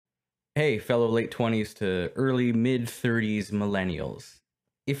Hey, fellow late 20s to early mid 30s millennials.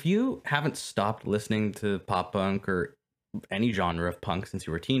 If you haven't stopped listening to pop punk or any genre of punk since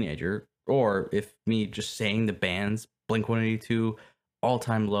you were a teenager, or if me just saying the bands Blink 182, All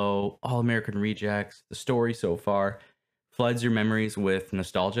Time Low, All American Rejects, the story so far floods your memories with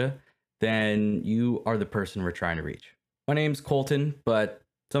nostalgia, then you are the person we're trying to reach. My name's Colton, but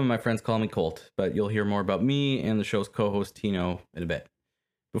some of my friends call me Colt, but you'll hear more about me and the show's co host Tino in a bit.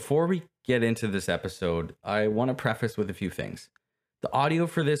 Before we get into this episode, I want to preface with a few things. The audio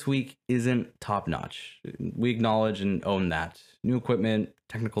for this week isn't top notch. We acknowledge and own that. New equipment,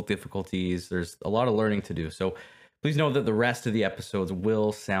 technical difficulties, there's a lot of learning to do. So please know that the rest of the episodes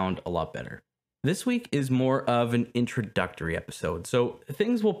will sound a lot better. This week is more of an introductory episode, so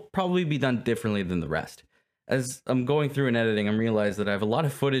things will probably be done differently than the rest. As I'm going through and editing, I'm realizing that I have a lot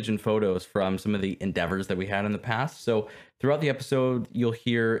of footage and photos from some of the endeavors that we had in the past. So throughout the episode, you'll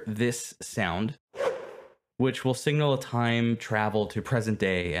hear this sound, which will signal a time travel to present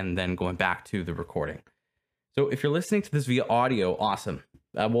day and then going back to the recording. So if you're listening to this via audio, awesome.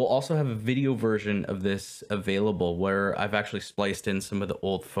 We'll also have a video version of this available where I've actually spliced in some of the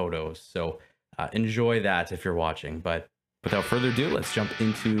old photos. So enjoy that if you're watching. But without further ado, let's jump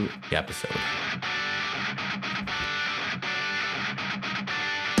into the episode.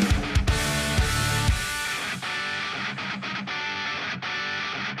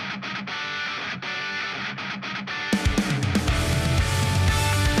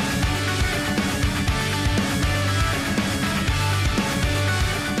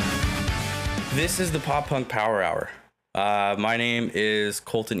 This is the Pop Punk Power Hour. My name is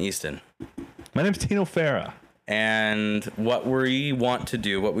Colton Easton. My name's Tino Farah. And what we want to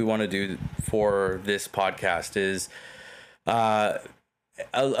do for this podcast is a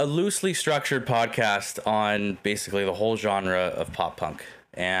loosely structured podcast on basically the whole genre of pop punk.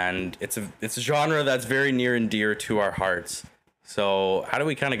 And it's a genre that's very near and dear to our hearts. So how do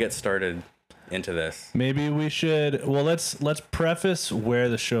we kind of get started into this? Maybe we should. Well, let's preface where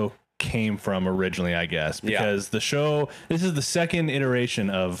the show came from originally, I guess, because the show. This is the second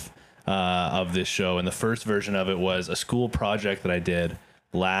iteration of this show, and the first version of it was a school project that I did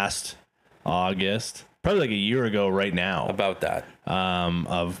last August, probably like a year ago right now. About that.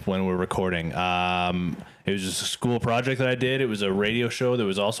 Of when we're recording. It was just a school project that I did. It was a radio show that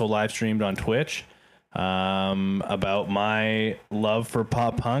was also live streamed on Twitch. About my love for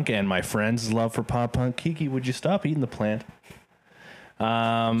pop punk and my friends' love for pop punk. Kiki, would you stop eating the plant?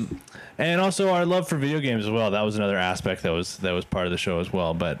 And also our love for video games as well. That was another aspect that was part of the show as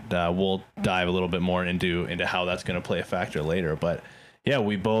well. But we'll dive a little bit more into how that's going to play a factor later. But yeah,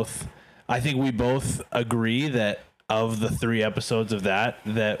 I think we both agree that of the 3 episodes of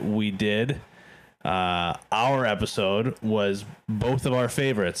that we did, our episode was both of our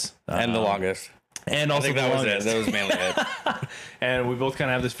favorites And the longest. And also That was mainly it. And we both kind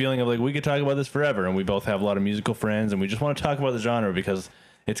of have this feeling of like we could talk about this forever, and we both have a lot of musical friends, and we just want to talk about the genre because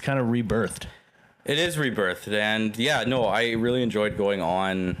it's kind of rebirthed. It is rebirthed, and yeah, no, I really enjoyed going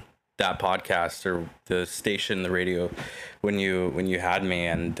on that podcast or the station, the radio, when you had me,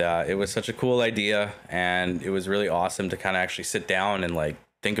 and it was such a cool idea, and it was really awesome to kind of actually sit down and like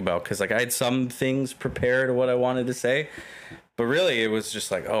think about, because like I had some things prepared of what I wanted to say. But really, it was just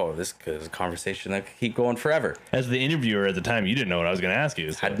like, oh, this is a conversation that could keep going forever. As the interviewer at the time, you didn't know what I was going to ask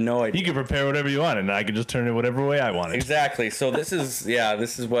you. So had no idea. You could prepare whatever you want, and I could just turn it whatever way I wanted. Exactly. So this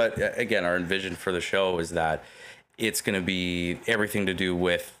is what, again, our vision for the show is that it's going to be everything to do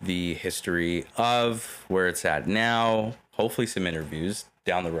with the history of where it's at now. Hopefully some interviews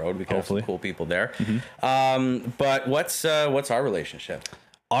down the road. We can have some cool people there. Mm-hmm. But what's our relationship?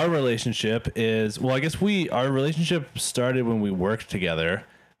 Our relationship is, well, I guess our relationship started when we worked together.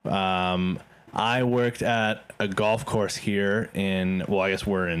 I worked at a golf course here I guess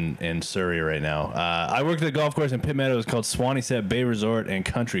we're in Surrey right now. I worked at a golf course in Pitt Meadows called Swanisette Bay Resort and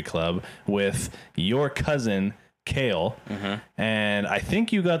Country Club with your cousin, Kale. Mm-hmm. And I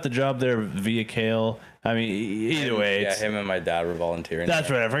think you got the job there via Kale. I mean, either way. Yeah, him and my dad were volunteering. That's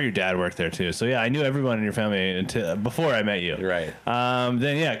right. I've heard your dad worked there too. So yeah, I knew everyone in your family before I met you. Right.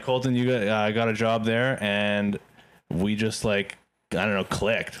 Then yeah, Colton, you got a job there, and we just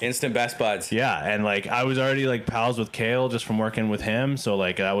clicked. Instant best buds. Yeah, and like I was already like pals with Kale just from working with him, so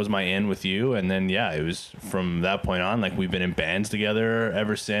like that was my in with you, and then yeah, it was from that point on like we've been in bands together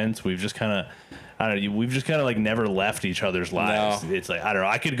ever since. We've just kind of. We've just kind of like never left each other's lives. No. It's like, I don't know.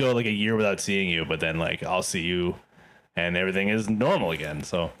 I could go like a year without seeing you, but then like I'll see you and everything is normal again.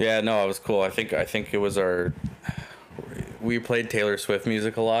 So yeah, no, it was cool. I think it was we played Taylor Swift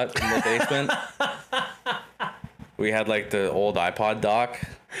music a lot in the basement. We had like the old iPod dock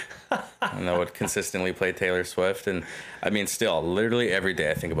And I would consistently play Taylor Swift. And I mean, still, literally every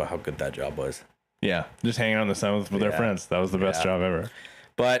day I think about how good that job was. Yeah, just hanging out in the sun with our friends. That was the best job ever.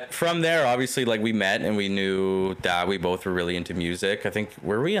 But from there, obviously, like we met and we knew that we both were really into music. I think,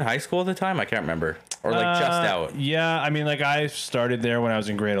 were we in high school at the time? I can't remember. Or like just out. Yeah, I mean, like I started there when I was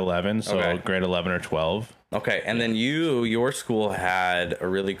in grade 11. So grade 11 or 12. Okay, and then your school had a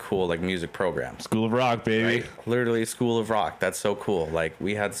really cool like music program. School of Rock, baby. Right? Literally School of Rock. That's so cool. Like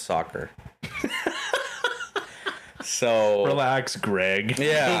we had soccer. So relax, Greg.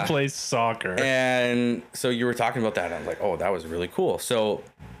 Yeah. Who plays soccer? And so you were talking about that, and I was like, oh, that was really cool. So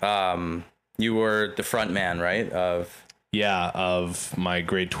you were the front man, right? Of my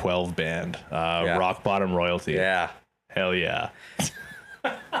grade 12 band, Rock Bottom Royalty. Yeah. Hell yeah.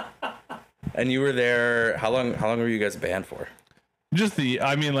 And you were there, how long were you guys a band for?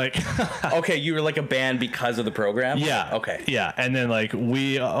 Okay, you were like a band because of the program? Yeah. Okay. Yeah. And then like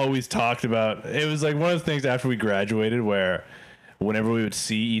we always talked about, it was like one of the things after we graduated where whenever we would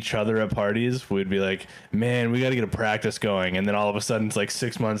see each other at parties, we'd be like, man, we got to get a practice going. And then all of a sudden it's like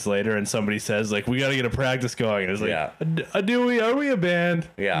 6 months later and somebody says like, we got to get a practice going. And it's like, are we a band?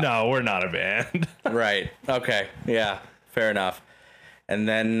 Yeah. No, we're not a band. Right. Okay. Yeah. Fair enough. And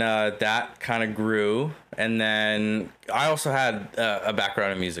then that kind of grew. And then I also had a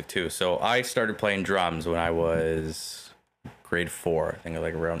background in music too. So I started playing drums when I was grade 4. I think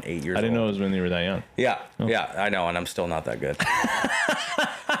like around 8 years old. I didn't know it was when you were that young. Yeah. Oh. Yeah, I know. And I'm still not that good.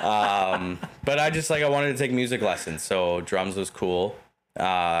 But I wanted to take music lessons. So drums was cool.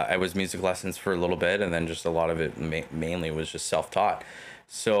 I was music lessons for a little bit. And then just a lot of it mainly was just self-taught.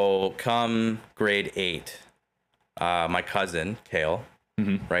 So come grade 8, my cousin, Kale,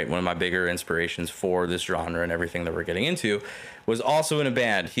 right, one of my bigger inspirations for this genre and everything that we're getting into, was also in a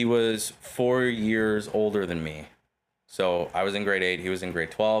band. He was 4 years older than me. So I was in grade 8, he was in grade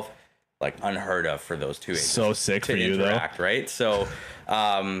 12, like unheard of for those two ages. So sick for you interact, though. Right? So,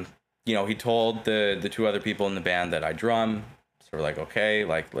 he told the two other people in the band that I drum. So we're like, okay,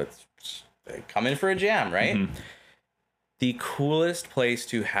 like let's come in for a jam, right? Mm-hmm. The coolest place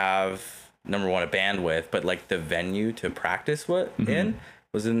to have, number one, a band with, but like the venue to practice in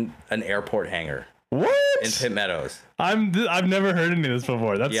was in an airport hangar. What? In Pitt Meadows. I've never heard any of this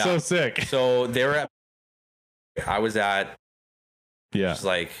before. That's so sick. So they were I was at, just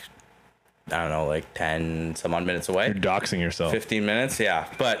like, I don't know, like 10 some odd minutes away. You're doxing yourself. 15 minutes, yeah.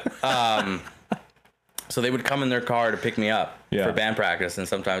 But so they would come in their car to pick me up for band practice, and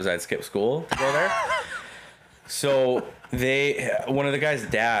sometimes I'd skip school to go there. So one of the guys'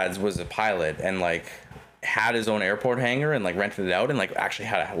 dads was a pilot and like had his own airport hangar and like rented it out and like actually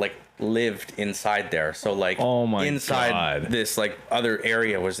had lived inside there. So like inside this like other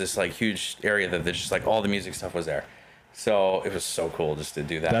area was this like huge area that just like all the music stuff was there. So it was so cool just to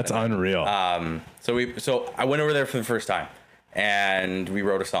do that. That's unreal. So I went over there for the first time and we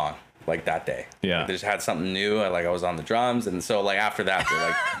wrote a song like that day. Yeah. Like, they just had something new. I was on the drums, and so like after that they're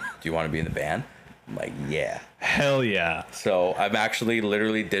like, do you want to be in the band? I'm like, yeah. Hell yeah. So I'm actually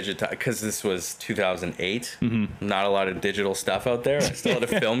literally digitized, because this was 2008. Not a lot of digital stuff out there. I still had a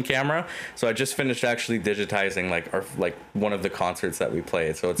film camera. So I just finished actually digitizing like one of the concerts that we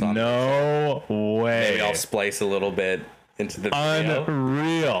played. So it's on. No way. Maybe I'll splice a little bit into the video.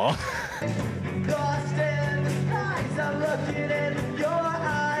 Unreal.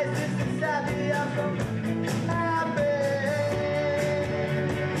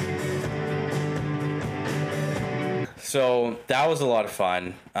 So that was a lot of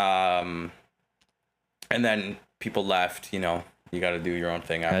fun. And then people left, you got to do your own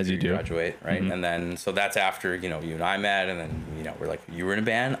thing after you graduate, right? And then, so that's after, you and I met, and then, we're like, you were in a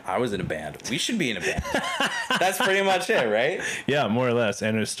band, I was in a band, we should be in a band. That's pretty much it, right? Yeah, more or less.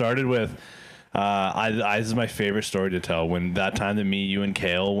 And it started with, this is my favorite story to tell. When that time that me, you, and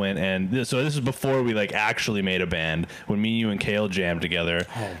Kale went, and so this is before we like actually made a band. When me, you, and Kale jammed together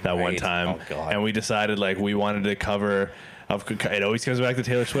one time, and we decided like we wanted to cover. It always comes back to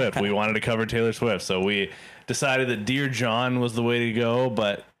Taylor Swift. We wanted to cover Taylor Swift, so we decided that "Dear John" was the way to go.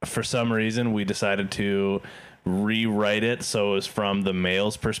 But for some reason, we decided to rewrite it so it was from the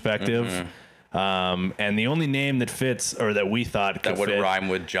male's perspective. And the only name that fits, or that we thought that would rhyme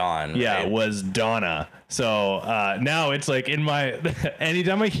with John, was Donna. So now it's like in my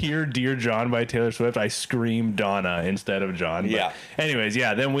anytime I hear "Dear John" by Taylor Swift, I scream Donna instead of John. But anyways,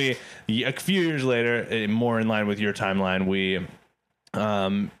 then a few years later, more in line with your timeline, we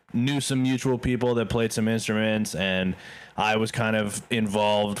knew some mutual people that played some instruments, and I was kind of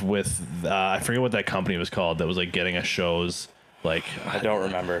involved with I forget what that company was called that was like getting us shows. Like, I don't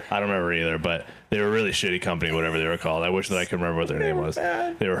remember. I don't remember either, but they were a really shitty company, whatever they were called. I wish that I could remember what their name was.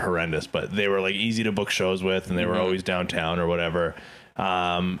 Bad. They were horrendous, but they were like easy to book shows with, and they were always downtown or whatever.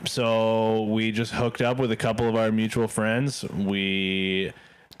 So we just hooked up with a couple of our mutual friends. We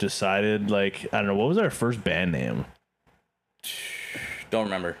decided, like, I don't know, what was our first band name? Don't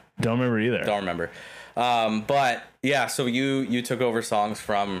remember. Don't remember either. Don't remember. But yeah, so you took over songs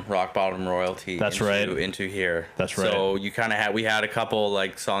from Rock Bottom Royalty. Into here. That's right. So you kind of we had a couple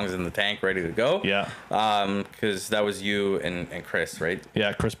like songs in the tank ready to go. Yeah. Because that was you and Chris, right?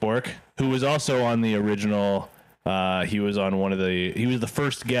 Yeah, Chris Bork, who was also on the original. He was the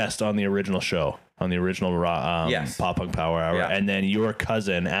first guest on the original show, on the original Yes. Pop Punk Power Hour. Yeah. And then your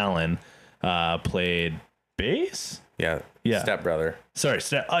cousin Alan played bass. Yeah. Yeah. Stepbrother. Sorry,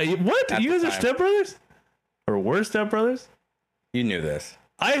 what? At You the guys are time. stepbrothers, or were stepbrothers? You knew this.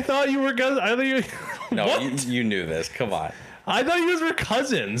 I thought you were cousins. I thought you. No, What? you knew this. Come on. I thought you guys were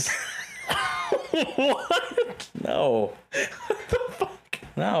cousins. What? No. What the fuck?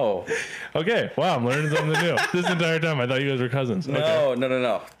 No. Okay. Wow, I'm learning something new. This entire time, I thought you guys were cousins. Okay.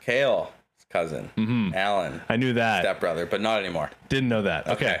 No. Kale's cousin. Alan. I knew that. Stepbrother, but not anymore. Didn't know that.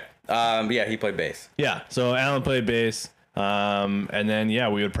 Okay. Yeah, he played bass. Yeah. So Alan played bass. And then, yeah,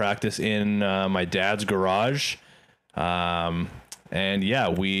 we would practice in my dad's garage. And yeah,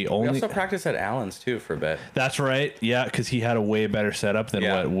 we We also practiced at Alan's too for a bit. That's right. Yeah, because he had a way better setup than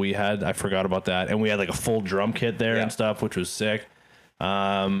what we had. I forgot about that. And we had like a full drum kit there and stuff, which was sick.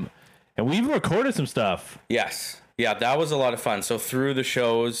 And we even recorded some stuff. Yes. Yeah, that was a lot of fun. So through the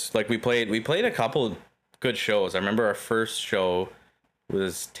shows, like we played a couple good shows. I remember our first show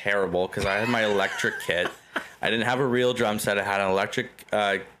was terrible because I had my electric kit. I didn't have a real drum set. I had an electric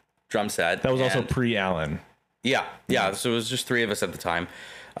drum set. That was also pre-Alan. Yeah. So it was just three of us at the time.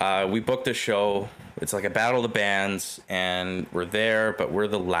 We booked a show. It's like a battle of the bands, and we're there, but we're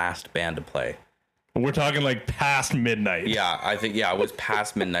the last band to play. We're talking like past midnight. Yeah, I think it was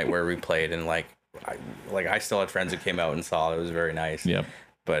past midnight where we played, and I still had friends who came out and saw it. It was very nice. Yep.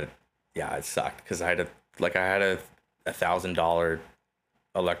 But yeah, it sucked because I had a $1,000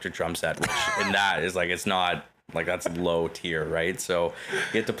 electric drum set, which in that is like, it's not like, that's low tier, right? So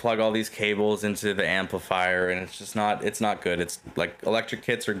you have to plug all these cables into the amplifier, and it's not good. It's like electric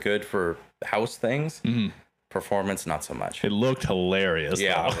kits are good for house things. Performance, not so much. It looked hilarious.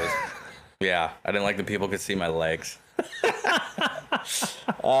 Yeah. Though. Yeah, I didn't like that people could see my legs.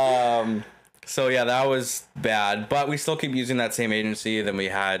 So yeah, that was bad, but we still keep using that same agency. Then we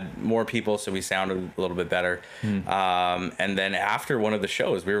had more people, so we sounded a little bit better. And then after one of the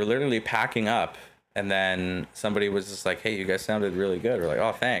shows, we were literally packing up, and then somebody was just like, "Hey, you guys sounded really good." We're like,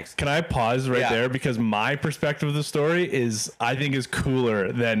 "Oh, thanks." Can I pause right there, because my perspective of the story I think is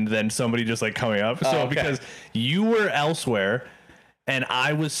cooler than somebody just like coming up. So because you were elsewhere. And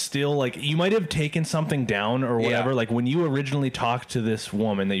I was still like, you might have taken something down or whatever. Yeah. Like when you originally talked to this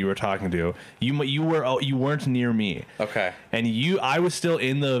woman that you were talking to, you weren't near me. Okay. And I was still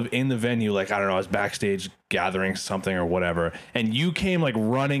in the venue. Like, I don't know, I was backstage gathering something or whatever. And you came like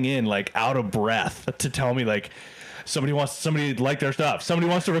running in, like out of breath to tell me like, somebody like their stuff. Somebody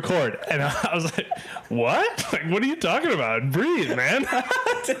wants to record. And I was like, what? Like, what are you talking about? Breathe, man.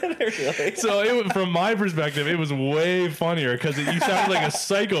 Really? So from my perspective, it was way funnier because you sounded like a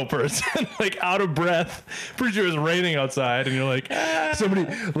psycho person, like out of breath. Pretty sure it was raining outside, and you're like, somebody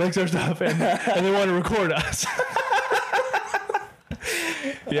likes our stuff, and they want to record us.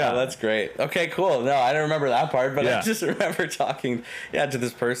 Yeah, that's great. Okay, cool. No, I don't remember that part, but I just remember talking, to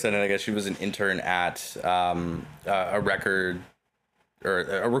this person, and I guess she was an intern at a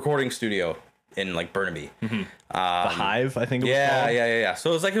recording studio in like Burnaby. The Hive, I think it was called. Yeah.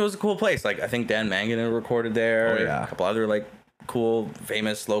 So it was a cool place. Like I think Dan Mangan recorded there. Oh, yeah. A couple other like cool,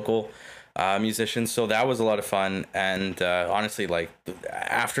 famous local musicians. So that was a lot of fun. And honestly, like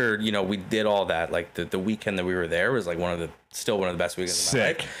after we did all that, like the weekend that we were there was like still one of the best weekends of my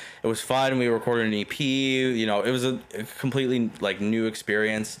life. It was fun. We recorded an EP. It was a completely like new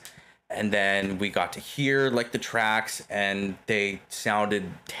experience. And then we got to hear like the tracks, and they sounded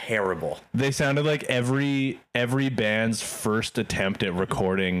terrible. They sounded like every band's first attempt at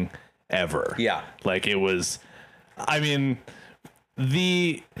recording ever. Yeah. Like it was, I mean,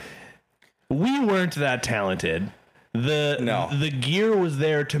 we weren't that talented. The gear was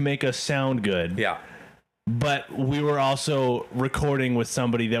there to make us sound good. Yeah. But we were also recording with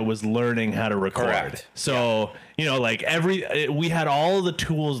somebody that was learning how to record. Correct. So, like we had all the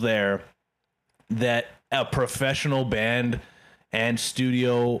tools there that a professional band and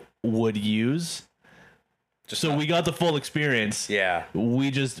studio would use. So we got the full experience. Yeah.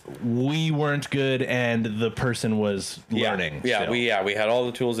 We weren't good, and the person was learning. Yeah, we had all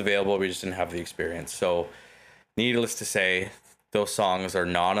the tools available. We just didn't have the experience. So, needless to say, those songs are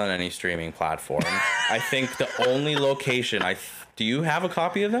not on any streaming platform. I think the only location do you have a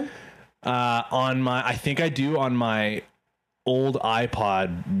copy of them? I think I do on my old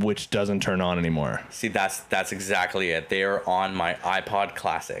iPod, which doesn't turn on anymore. See, that's exactly it. They are on my iPod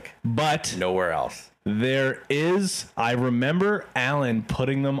Classic, but nowhere else. I remember Alan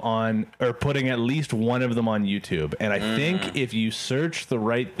putting them on, or putting at least one of them on YouTube. And I think if you search the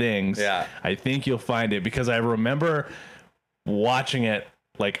right things, I think you'll find it, because I remember watching it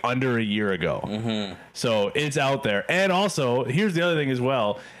like under a year ago. So it's out there. And also, here's the other thing as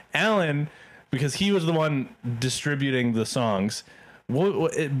well. Alan, because he was the one distributing the songs.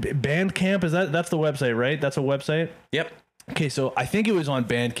 What Bandcamp, that's the website, right? That's a website? Yep. Okay, so I think it was on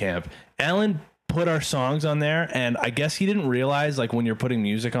Bandcamp. Alan put our songs on there, and I guess he didn't realize, like, when you're putting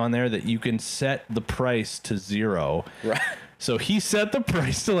music on there, that you can set the price to $0. Right. So he set the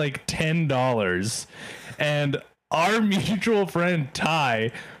price to like $10, and our mutual friend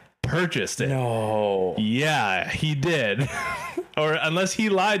Ty purchased it. No. Yeah, he did. Or unless he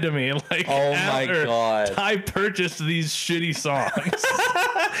lied to me, like, oh my god, Ty purchased these shitty songs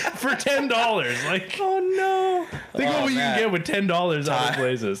for $10. Like, oh no, think about what you can get with $10 out of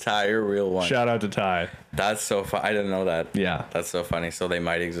places. Ty, you're a real one. Shout out to Ty. That's so fun. I didn't know that. Yeah, that's so funny. So they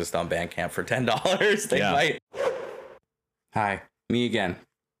might exist on Bandcamp for $10. They might. Hi, me again.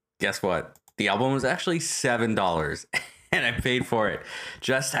 Guess what? The album was actually $7. And I paid for it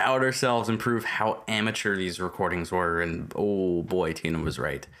just to out ourselves and prove how amateur these recordings were. And oh boy, Tina was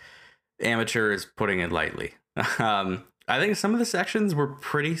right. Amateur is putting it lightly. I think some of the sections were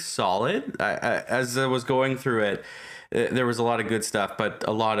pretty solid. As I was going through it, there was a lot of good stuff, but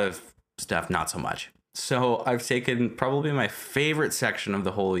a lot of stuff not so much. So I've taken probably my favorite section of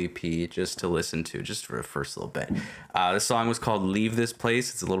the whole EP just to listen to, just for the first little bit. The song was called Leave This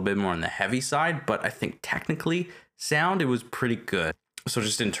Place. It's a little bit more on the heavy side, but I think technically sound, it was pretty good. So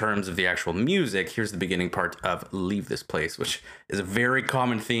just in terms of the actual music, here's the beginning part of Leave This Place, which is a very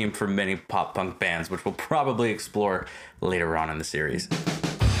common theme for many pop punk bands, which we'll probably explore later on in the series.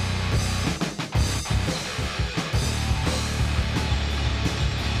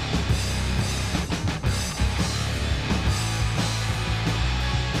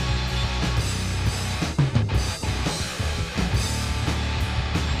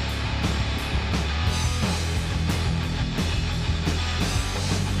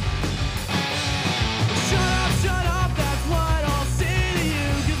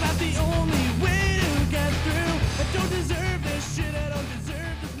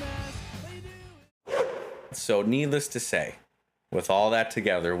 So needless to say, with all that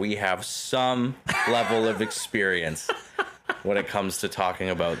together, we have some level of experience when it comes to talking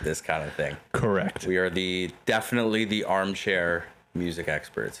about this kind of thing. Correct. We are definitely the armchair music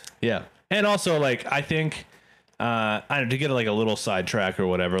experts. Yeah. And also, like, I think, I don't know, to get like a little sidetrack or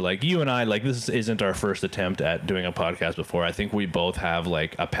whatever, like, you and I, like, this isn't our first attempt at doing a podcast before. I think we both have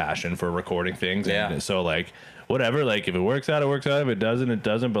like a passion for recording things. Yeah. And so, like, whatever, like, if it works out, it works out. If it doesn't, it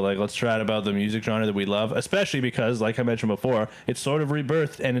doesn't. But like, let's chat about the music genre that we love, especially because, like I mentioned before, it's sort of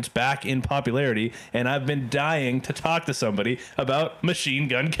rebirthed and it's back in popularity. And I've been dying to talk to somebody about Machine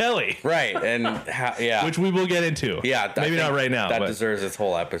Gun Kelly. Right. And yeah, which we will get into. Yeah. Maybe not right now. That deserves its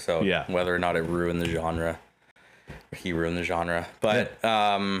whole episode. Yeah. Whether or not it ruined the genre. He ruined the genre. But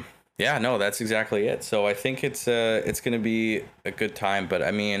yeah, no, that's exactly it. So I think it's going to be a good time. But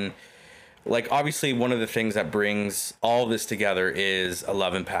I mean, like, obviously one of the things that brings all this together is a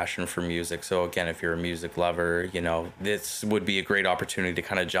love and passion for music. So again, if you're a music lover, you know, this would be a great opportunity to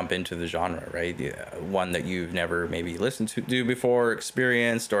kind of jump into the genre, right? One that you've never maybe listened to before,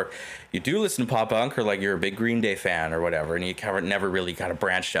 experienced, or you do listen to pop punk, or like you're a big Green Day fan or whatever, and you never really kind of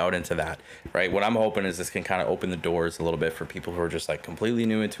branched out into that, right? What I'm hoping is this can kind of open the doors a little bit for people who are just like completely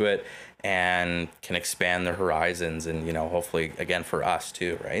new into it and can expand their horizons, and, you know, hopefully again for us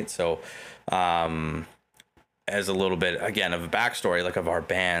too, right? So as a little bit again of a backstory, like, of our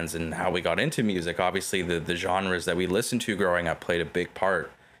bands and how we got into music, obviously the genres that we listened to growing up played a big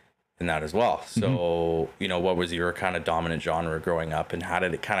part in that as well. So you know, what was your kind of dominant genre growing up, and how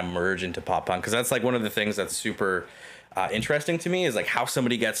did it kind of merge into pop punk? Because that's like one of the things that's super interesting to me, is like how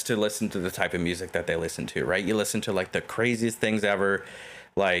somebody gets to listen to the type of music that they listen to, right? You listen to like the craziest things ever.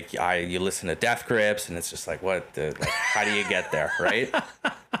 Like, you listen to Death Grips, and it's just like, how do you get there, right?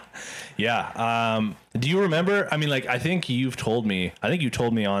 Yeah. Do you remember? I mean, like, I think you told me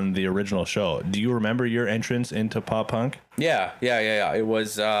on the original show. Do you remember your entrance into pop punk? Yeah. It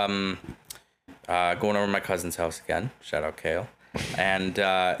was going over to my cousin's house again. Shout out Kale. And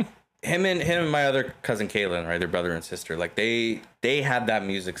him and my other cousin Kaylin, right, their brother and sister, like they had that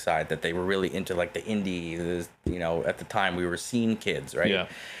music side that they were really into, like the indie. You know, at the time we were scene kids, right? Yeah.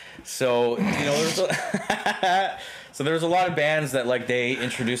 So, you know, so there was a lot of bands that like they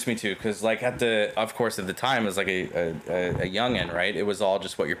introduced me to, because like of course at the time as like a youngin', right, it was all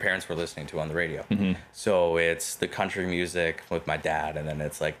just what your parents were listening to on the radio. So it's the country music with my dad, and then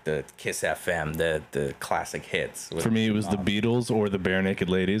it's like the Kiss FM, the classic hits. For me, it was the Beatles or the Bare Naked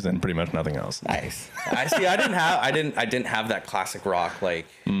Ladies, and pretty much nothing else. Nice. I see. I didn't have that classic rock like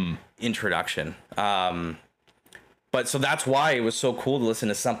introduction. But so that's why it was so cool to listen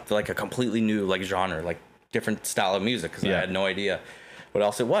to something like a completely new like genre, like different style of music, because I had no idea what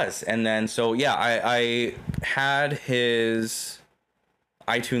else it was. And then so yeah, I had his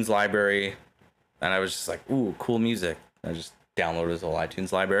iTunes library, and I was just like, ooh, cool music. I just downloaded his whole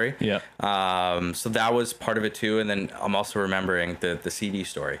iTunes library. Yeah. So that was part of it too. And then I'm also remembering the CD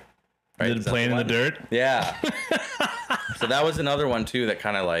story. Right? Did it Playing in the Dirt? Yeah. So that was another one too that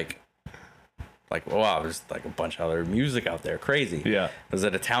kind of like wow, there's like a bunch of other music out there, crazy. Yeah. I was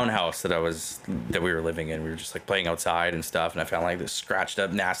at a townhouse that we were living in. We were just like playing outside and stuff, and I found like this scratched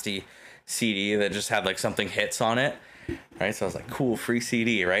up nasty CD that just had like something hits on it, right? So I was like, cool, free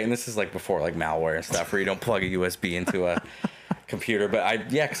CD, right? And this is like before like malware and stuff, where you don't plug a USB into a computer. But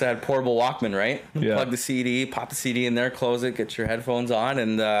because I had portable Walkman, right? Yeah. Plug the CD, pop the CD in there, close it, get your headphones on,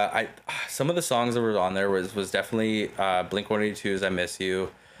 and some of the songs that were on there was definitely Blink-182's "I Miss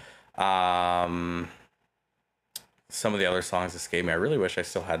You." Some of the other songs escape me. I really wish I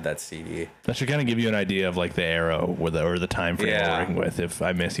still had that CD. That should kind of give you an idea of like the era or the time frame we're working with. If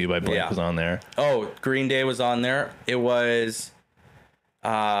 "I Miss You" by Blink was on there. Oh, Green Day was on there. It was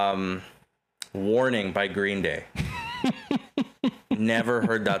 "Warning" by Green Day. Never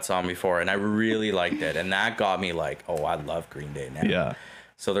heard that song before, and I really liked it, and that got me like, oh, I love Green Day now. Yeah.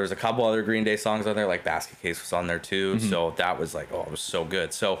 So there's a couple other Green Day songs on there, like Basket Case was on there too. So that was like, oh, it was so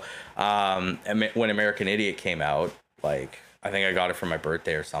good. So when American Idiot came out, like I think I got it for my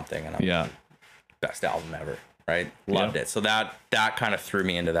birthday or something, and I'm like, best album ever, right? Loved it. So that kind of threw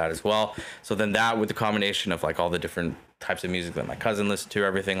me into that as well. So then that, with the combination of like all the different types of music that my cousin listened to,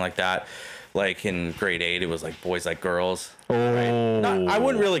 everything like that. Like in grade 8, it was like Boys Like Girls. Oh, right? I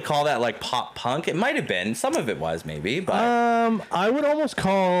wouldn't really call that like pop punk. It might have been. Some of it was maybe, but I would almost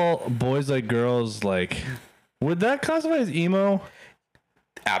call Boys Like Girls like. Would that classify as emo?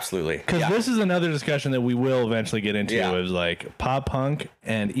 Absolutely. Because this is another discussion that we will eventually get into. Yeah. Is like pop punk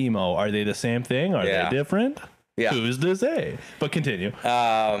and emo. Are they the same thing? Are they different? Yeah. Who's to say? But continue.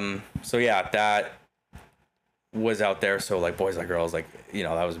 So yeah, that was out there. So like Boys Like Girls, like, you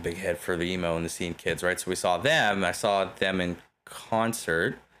know, that was a big hit for the emo and the scene kids, right? So we saw them. I saw them in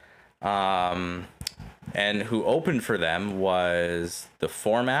concert. And who opened for them was The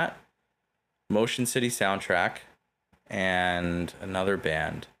Format, Motion City Soundtrack, and another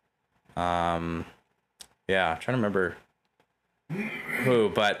band. I'm trying to remember who,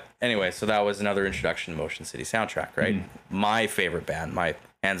 but anyway, so that was another introduction to Motion City Soundtrack, right? My favorite band,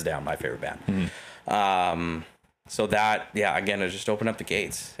 hands down my favorite band. So that, again, it just opened up the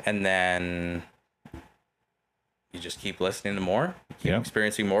gates, and then you just keep listening to more, keep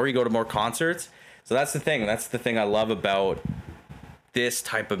experiencing more, you go to more concerts. So that's the thing I love about this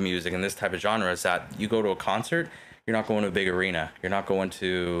type of music and this type of genre, is that you go to a concert, you're not going to a big arena, you're not going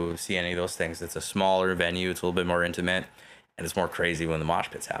to see any of those things. It's a smaller venue, it's a little bit more intimate, and it's more crazy when the mosh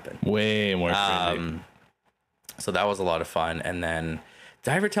pits happen. Way more crazy. So that was a lot of fun. And then,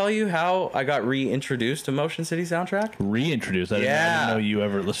 did I ever tell you how I got reintroduced to Motion City Soundtrack? Reintroduced? I didn't know you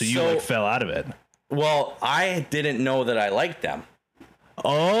ever. So you like fell out of it. Well, I didn't know that I liked them.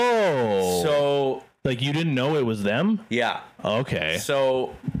 Oh. So like you didn't know it was them? Yeah. Okay.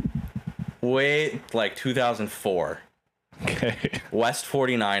 So like 2004. Okay. West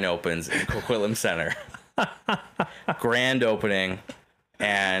 49 opens in Coquitlam Center. Grand opening,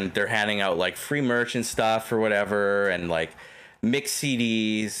 and they're handing out like free merch and stuff or whatever, and like mixed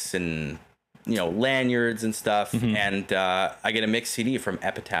CDs and, you know, lanyards and stuff. And I get a mixed CD from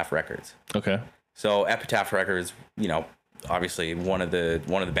Epitaph Records. Okay. So Epitaph Records, you know, obviously one of the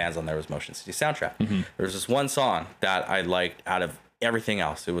bands on there was Motion City Soundtrack. There was this one song that I liked out of everything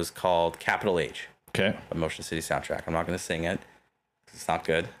else. It was called Capital H. Okay. By Motion City Soundtrack. I'm not going to sing it. It's not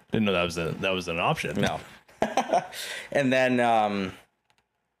good. Didn't know that was an option. No. And then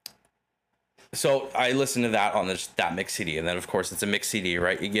so I listened to that on that mix CD, and then of course it's a mix CD,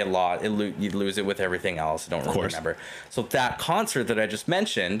 right? You get a lot. You lose it with everything else. I don't really remember. So that concert that I just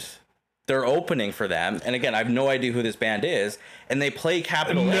mentioned, they're opening for them. And again, I have no idea who this band is. And they play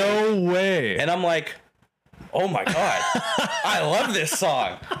Capital A. No way. And I'm like, oh my God, I love this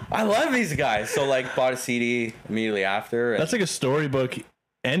song. I love these guys. So like bought a CD immediately after. That's like a storybook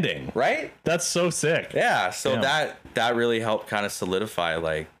ending. Right? That's so sick. Yeah. So that really helped kind of solidify,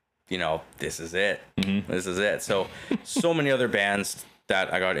 like, you know, this is it. This is it. So many other bands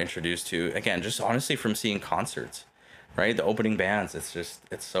that I got introduced to, again, just honestly from seeing concerts, right? The opening bands, it's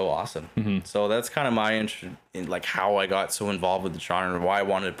so awesome. So that's kind of my interest in like how I got so involved with the genre, why I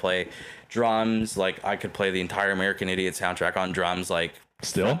wanted to play drums. Like I could play the entire American Idiot soundtrack on drums, like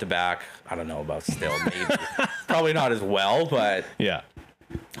still front to back. I don't know about still, maybe probably not as well, but yeah,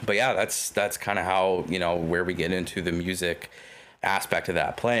 that's kind of how, you know, where we get into the music aspect of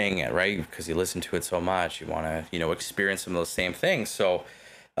that, playing it, right? Because you listen to it so much, you want to, you know, experience some of those same things. So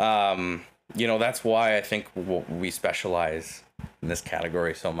you know, that's why I think we specialize in this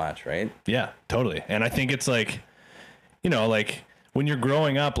category so much, right? Yeah, totally. And I think it's like, you know, like when you're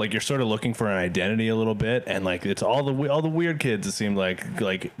growing up, like you're sort of looking for an identity a little bit, and like it's all the weird kids, it seemed like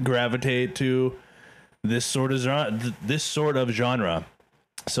gravitate to this sort of genre.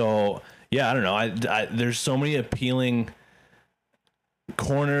 So yeah, I don't know. I there's so many appealing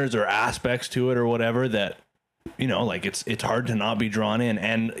corners or aspects to it or whatever that, you know, like it's hard to not be drawn in.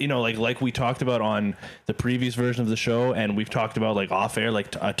 And, you know, like we talked about on the previous version of the show, and we've talked about like off air,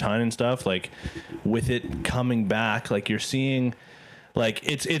 like a ton and stuff, like with it coming back, like you're seeing, like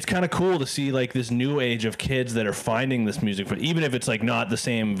it's kind of cool to see like this new age of kids that are finding this music, for even if it's like not the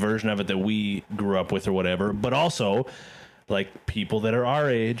same version of it that we grew up with or whatever, but also like people that are our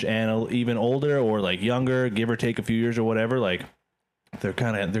age and even older or like younger, give or take a few years or whatever, like they're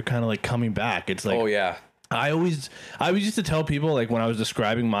kind of like coming back. It's like, oh yeah, I always used to tell people, like when I was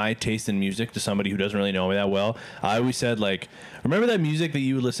describing my taste in music to somebody who doesn't really know me that well, I always said, like, remember that music that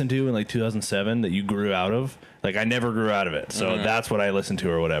you would listen to in like 2007 that you grew out of? Like I never grew out of it. So that's what I listened to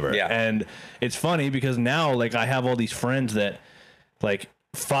or whatever. Yeah. And it's funny because now like I have all these friends that like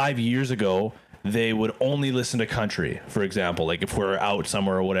 5 years ago, they would only listen to country, for example, like if we're out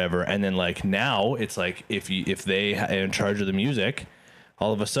somewhere or whatever. And then like now it's like if they are in charge of the music,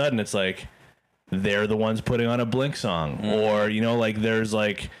 all of a sudden it's like they're the ones putting on a Blink song, or, you know, like there's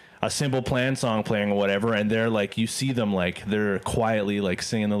like a Simple Plan song playing or whatever, and they're like, you see them like they're quietly like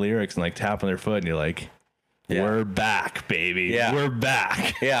singing the lyrics and like tapping their foot, and you're like, we're back, baby. Yeah. We're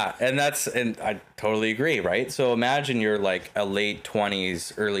back. Yeah. And I totally agree, right? So imagine you're like a late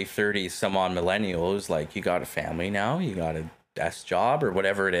 20s, early 30s, some on millennial who's like, you got a family now, you got a desk job or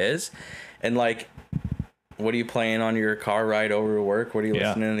whatever it is, and like, what are you playing on your car ride over to work? What are you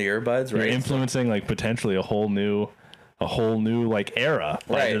listening to the earbuds? Right, you're influencing like potentially a whole new like era,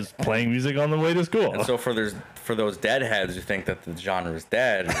 right? Just playing music on the way to school. And so for those deadheads who think that the genre is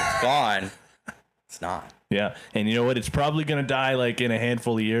dead and it's gone, it's not. Yeah, and you know what? It's probably gonna die like in a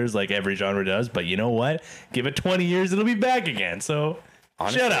handful of years, like every genre does. But you know what? Give it 20 years, it'll be back again. So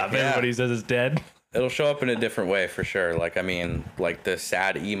honestly, shut up, everybody says it's dead. It'll show up in a different way for sure. Like, I mean, like the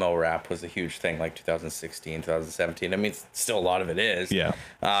sad emo rap was a huge thing, like 2016, 2017. I mean, still a lot of it is. Yeah.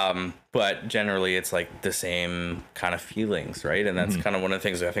 But generally it's like the same kind of feelings, right? And that's kind of one of the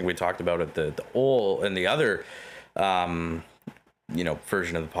things that I think we talked about at the old and the other, you know,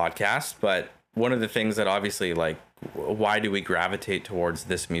 version of the podcast. But one of the things that obviously, like, why do we gravitate towards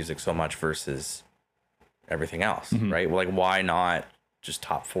this music so much versus everything else, right? Like, why not just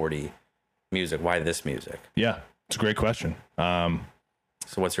top 40 music? Why this music? Yeah, it's a great question. So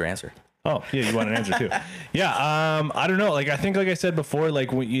what's your answer? Oh yeah, you want an answer too? Yeah, I don't know. Like I think, like I said before,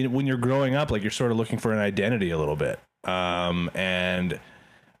 like when you're growing up, like you're sort of looking for an identity a little bit. And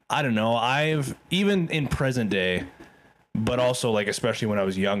I don't know. I've even in present day, but also like especially when I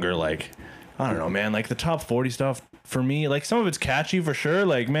was younger, like I don't know, man. Like the top 40 stuff for me, like some of it's catchy for sure.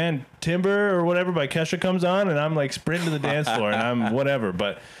 Like man, Timber or whatever by Kesha comes on, and I'm like sprinting to the dance floor, and I'm whatever,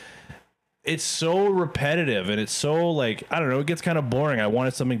 but. It's so repetitive and it's so like, I don't know, it gets kind of boring. I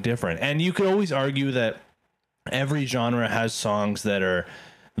wanted something different. And you could always argue that every genre has songs that are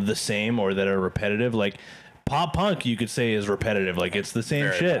the same or that are repetitive. Like pop punk, you could say is repetitive. Like it's the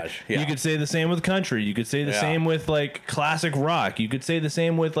same shit. Yeah. You could say the same with country. You could say the same with like classic rock. You could say the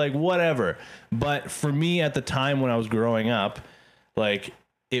same with like whatever. But for me at the time when I was growing up, like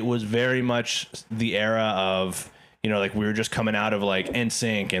it was very much the era of, you know, like we were just coming out of like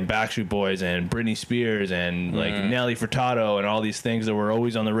NSYNC and Backstreet Boys and Britney Spears and like Nelly Furtado and all these things that were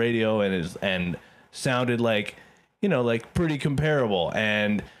always on the radio and sounded like, you know, like pretty comparable.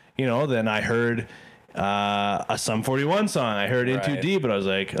 And, you know, then I heard a Sum 41 song. I heard In Too Right. Deep, but I was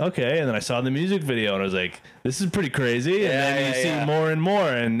like, okay. And then I saw the music video, and I was like, this is pretty crazy. And then you see more and more,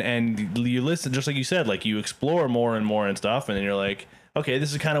 and you listen, just like you said, like you explore more and more and stuff, and then you're like, okay,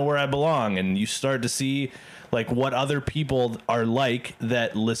 this is kind of where I belong. And you start to see like what other people are like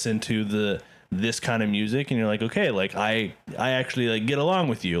that listen to this kind of music, and you're like, okay, like I actually like get along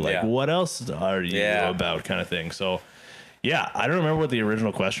with you. Like, what else are you about, kind of thing. So yeah, I don't remember what the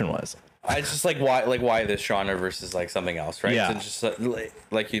original question was. It's just why this genre versus like something else, right? Yeah. So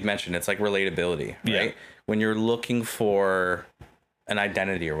just like you mentioned, it's like relatability, right? Yeah. When you're looking for an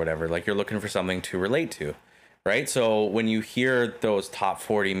identity or whatever, like you're looking for something to relate to, right? So when you hear those top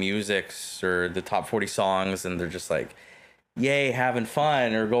 40 musics or the top 40 songs, and they're just like, yay, having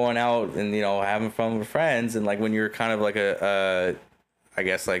fun, or going out and, you know, having fun with friends, and like when you're kind of like I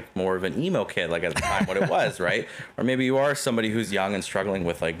guess like more of an emo kid, like at the time what it was, right? Or maybe you are somebody who's young and struggling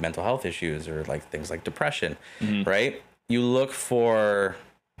with like mental health issues or like things like depression, right? You look for,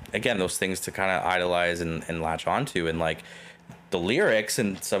 again, those things to kind of idolize and latch onto, and like the lyrics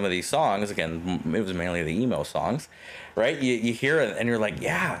in some of these songs, again, it was mainly the emo songs, right? You hear it and you're like,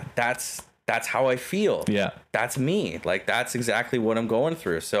 yeah, that's how I feel. Yeah. That's me. Like, that's exactly what I'm going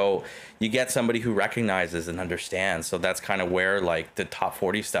through. So you get somebody who recognizes and understands. So that's kind of where like the top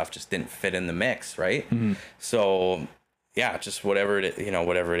 40 stuff just didn't fit in the mix. Right. So yeah, just whatever it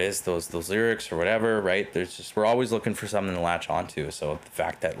is, those lyrics or whatever, right? We're always looking for something to latch onto. So the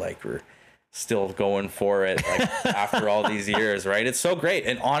fact that like we're still going for it, like after all these years, right? It's so great.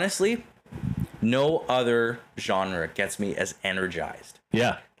 And honestly, no other genre gets me as energized.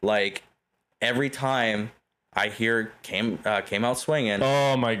 Yeah. Like, every time I hear came out swinging.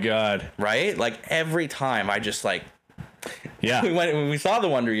 Oh my God. Right? Like every time I just like, yeah. when we saw the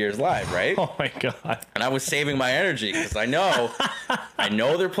Wonder Years live, right? Oh my God. And I was saving my energy because I know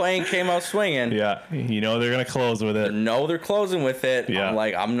they're playing Came Out Swinging. Yeah. You know, they're going to close with it. They're closing with it. Yeah.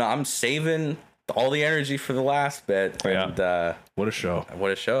 I'm saving all the energy for the last bit. Yeah. And, what a show. What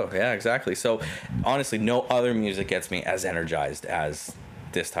a show. Yeah, exactly. So honestly, no other music gets me as energized as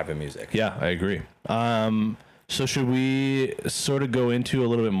this type of music. Yeah, I agree. So should we sort of go into a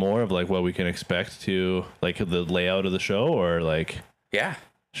little bit more of like what we can expect to like the layout of the show, or like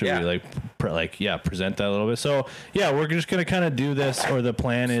should we present that a little bit? So yeah, we're just gonna kind of do this, or the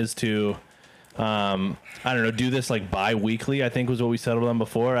plan is to I don't know, do this like bi-weekly, I think was what we settled on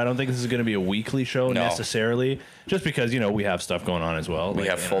before. I don't think this is going to be a weekly show necessarily, just because, you know, we have stuff going on as well. We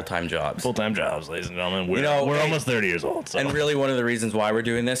have full-time jobs. Full-time jobs, ladies and gentlemen. We're almost 30 years old. So. And really one of the reasons why we're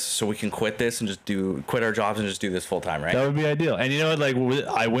doing this, so we can quit this and just quit our jobs and just do this full-time, right? That would be ideal. And you know what, like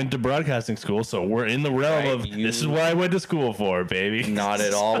I went to broadcasting school, so we're in the realm of this is what I went to school for, baby. Not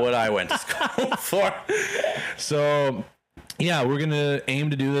at all what I went to school for. So yeah, we're gonna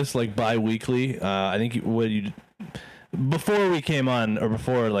aim to do this like bi-weekly. I think before we came on, or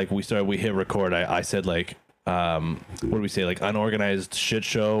before like we hit record, I said like what do we say, like unorganized shit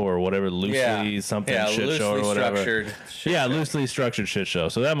show or whatever, loosely something shit show or whatever. Loosely structured shit show.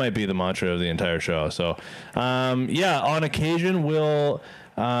 So that might be the mantra of the entire show. So on occasion we'll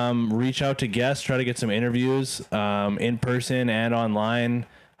reach out to guests, try to get some interviews in person and online.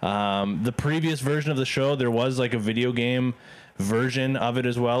 The previous version of the show, there was like a video game version of it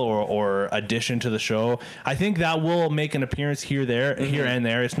as well, or addition to the show. I think that will make an appearance here and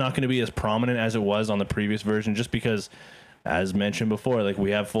there. It's not going to be as prominent as it was on the previous version, just because, as mentioned before, like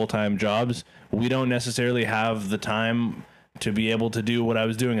we have full-time jobs. We don't necessarily have the time to be able to do what I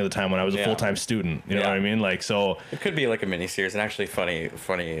was doing at the time when I was a full-time student. You know what I mean? Like, so it could be like a mini series. And actually funny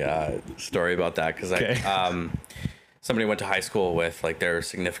story about that, because somebody went to high school with like their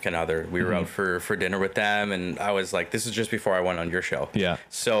significant other. We were out for dinner with them, and I was like, this is just before I went on your show. Yeah.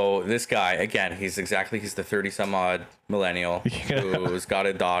 So this guy, again, he's the 30-some odd millennial who's got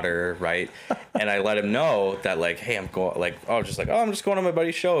a daughter, right? And I let him know that like, hey, I'm going I'm just going on my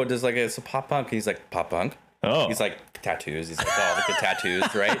buddy's show. It's a pop punk. And he's like, pop punk? Oh. He's like, tattoos. He's like, oh, look at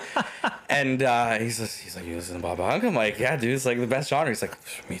tattoos, right? And he's like, you listen to pop punk? I'm like, yeah, dude, it's like the best genre. He's like,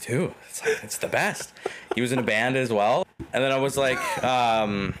 me too. It's the best. He was in a band as well. And then I was like,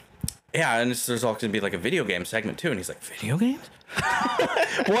 and there's also gonna be like a video game segment too. And he's like, video games?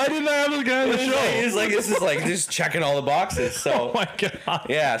 Why didn't I have this guy on the show? He's like, this is like just checking all the boxes. So, oh my God.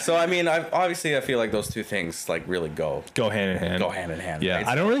 Yeah. So I mean, I feel like those two things like really go hand in hand. Go hand in hand. Yeah. Right?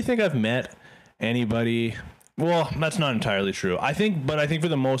 I don't really think I've met anybody. Well, that's not entirely true. I think for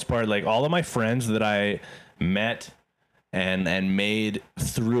the most part, like all of my friends that I met and made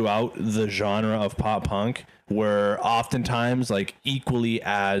throughout the genre of pop punk were oftentimes like equally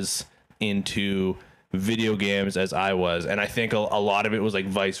as into video games as I was, and I think a lot of it was like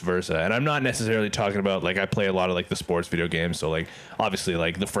vice versa. And I'm not necessarily talking about like I play a lot of like the sports video games, so like obviously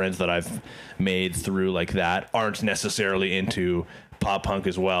like the friends that I've made through like that aren't necessarily into pop punk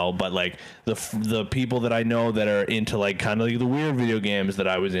as well, but like the people that I know that are into like kind of like the weird video games that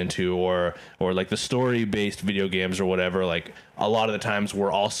I was into, or like the story based video games or whatever, like a lot of the times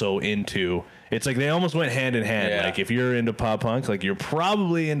we're also into. It's like they almost went hand in hand. Yeah. Like if you're into pop punk, like you're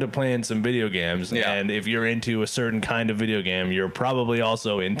probably into playing some video games, Yeah. and if you're into a certain kind of video game, you're probably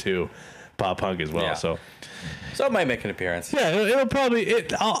also into pop punk as well. Yeah. So it might make an appearance. yeah, it'll probably.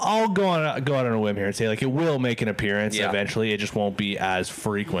 I'll go out on a whim here and say like it will make an appearance eventually. It just won't be as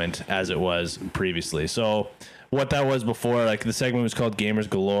frequent as it was previously. So what that was before, like the segment was called Gamers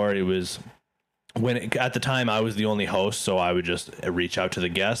Galore. It was at the time I was the only host, so I would just reach out to the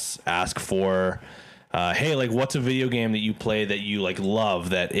guests, ask for, hey, like what's a video game that you play that you like love,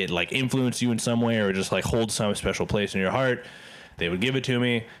 that it like influenced you in some way or just like holds some special place in your heart. They would give it to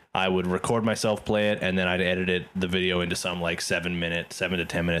me. I would record myself play it, and then I'd edit the video into some like 7 to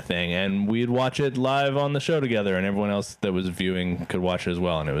 10 minute thing, and we'd watch it live on the show together, and everyone else that was viewing could watch it as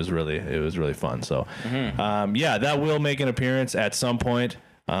well, and it was really fun. So, yeah, that will make an appearance at some point.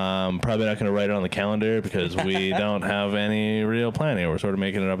 Probably not going to write it on the calendar because we don't have any real planning. We're sort of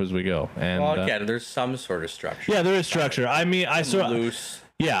making it up as we go. And Well, again, there's some sort of structure. yeah, there is structure. I mean, I sort of loose.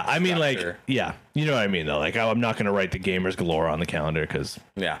 yeah, I mean, like, structure. yeah, you know what I mean, though. Like, I'm not going to write the Gamers Galore on the calendar because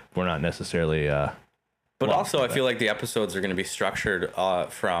Yeah. we're not necessarily. But also, I feel like the episodes are going to be structured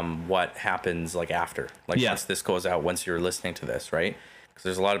from what happens like after, like Yeah. once this goes out, once you're listening to this, right? Because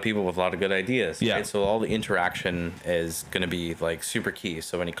there's a lot of people with a lot of good ideas. Yeah. Right? So all the interaction is going to be like super key.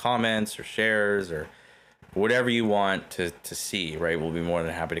 So any comments or shares or whatever you want to see, right? We'll be more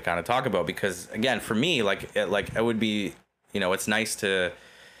than happy to kind of talk about, because again, for me, like it would be, it's nice to,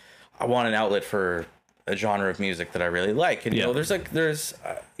 I want an outlet for a genre of music that I really like. And, Yeah.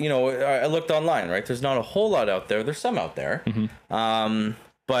 I looked online, right? There's not a whole lot out there. There's some out there.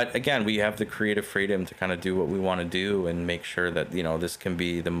 But again, we have the creative freedom to kind of do what we want to do and make sure that, this can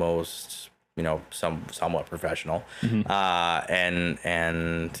be the most, somewhat professional, and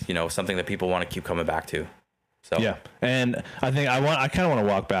something that people want to keep coming back to. So Yeah, and I think I kind of want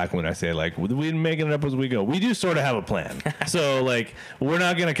to walk back when I say like we're making it up as we go. We do sort of have a plan. So like we're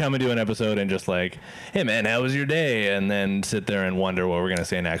not gonna come and do an episode and just like, hey man, how was your day? And then sit there and wonder what we're gonna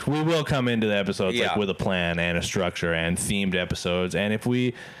say next. We will come into the episodes like with a plan and a structure and themed episodes. And if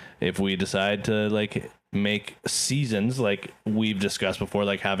we decide to like make seasons like we've discussed before,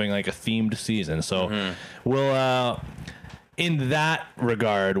 like having like a themed season. So we'll in that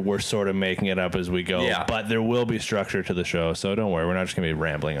regard, we're sort of making it up as we go, but there will be structure to the show. So don't worry. We're not just going to be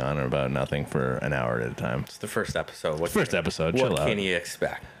rambling on about nothing for an hour at a time. It's the first episode. What can you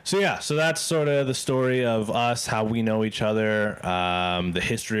expect? So yeah, so that's sort of the story of us, how we know each other, the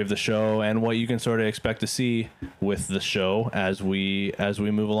history of the show, and what you can sort of expect to see with the show as we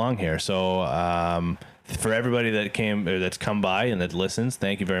move along here. So, for everybody that's come by and that listens,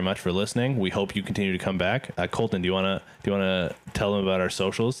 thank you very much for listening. We hope you continue to come back. Colton, do you want to tell them about our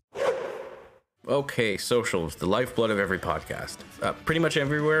socials? Okay, socials, the lifeblood of every podcast. Pretty much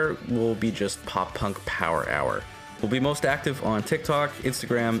everywhere will be just Pop Punk Power Hour. We'll be most active on TikTok,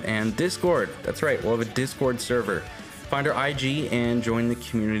 Instagram, and Discord. That's right, we'll have a Discord server. Find our IG and join the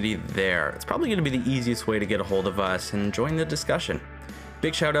community there. It's probably going to be the easiest way to get a hold of us and join the discussion.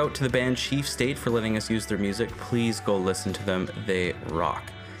 Big shout out to the band Chief State for letting us use their music. Please go listen to them. They rock.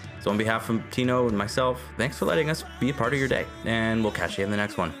 So on behalf of Tino and myself, thanks for letting us be a part of your day, and we'll catch you in the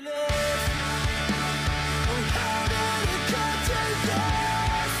next one.